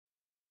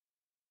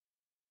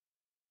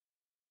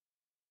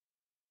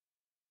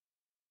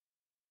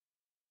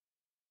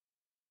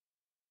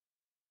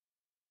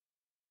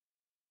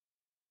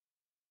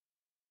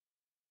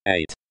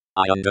8.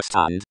 I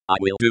understand. I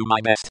will do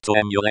my best to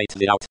emulate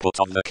the output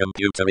of the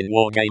computer in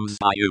WARGAMES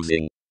by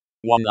using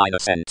one-liner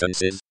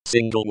sentences,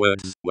 single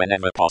words,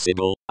 whenever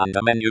possible, and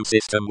a menu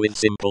system with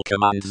simple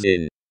commands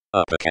in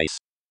uppercase.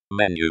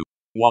 Menu.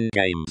 1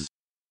 Games.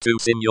 2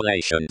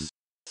 Simulations.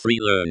 3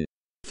 Learn.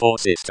 4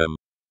 System.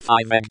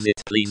 5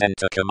 Exit. Please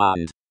enter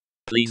command.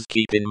 Please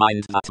keep in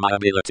mind that my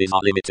abilities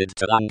are limited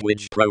to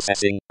language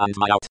processing, and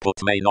my output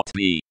may not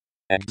be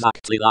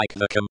exactly like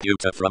the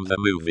computer from the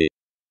movie.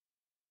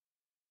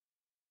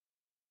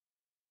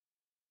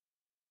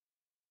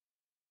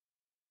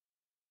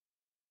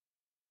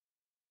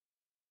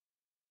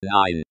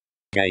 9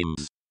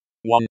 Games.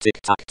 1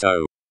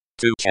 Tic-Tac-Toe.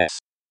 2 Chess.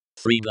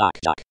 3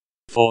 Blackjack.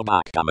 4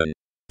 Backgammon.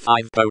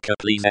 5 Poker.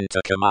 Please enter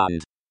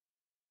command.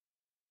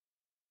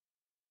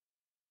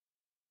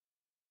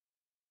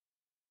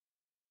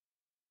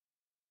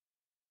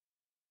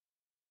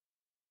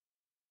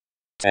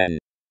 10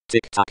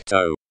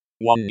 Tic-Tac-Toe.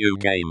 1 New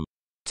game.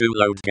 2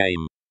 Load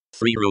game.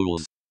 3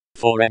 Rules.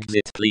 4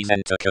 Exit. Please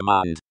enter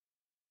command.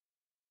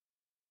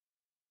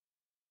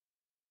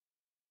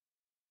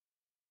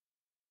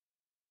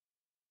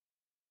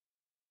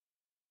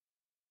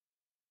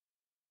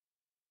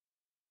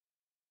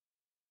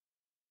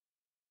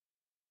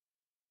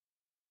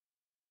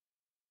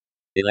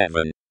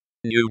 11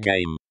 New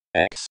game.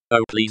 X.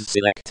 Oh, please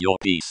select your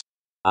piece.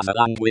 As a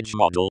language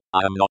model,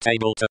 I am not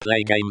able to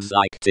play games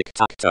like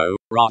tic-tac-toe,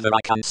 rather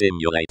I can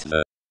simulate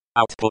the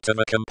output of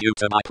a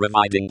computer by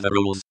providing the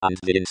rules and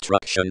the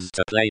instructions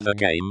to play the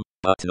game,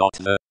 but not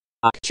the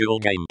actual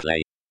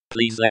gameplay.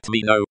 Please let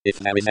me know if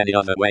there is any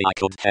other way I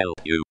could help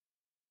you.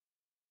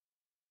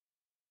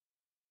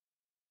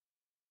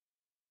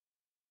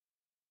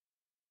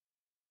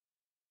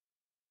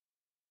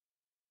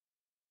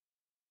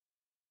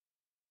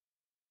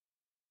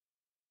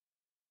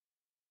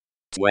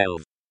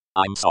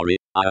 I'm sorry,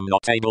 I am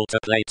not able to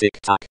play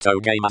tic-tac-toe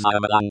game as I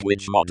am a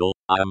language model.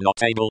 I am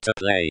not able to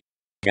play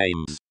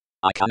games.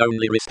 I can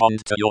only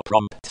respond to your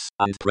prompts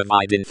and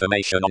provide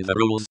information on the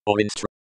rules or instructions.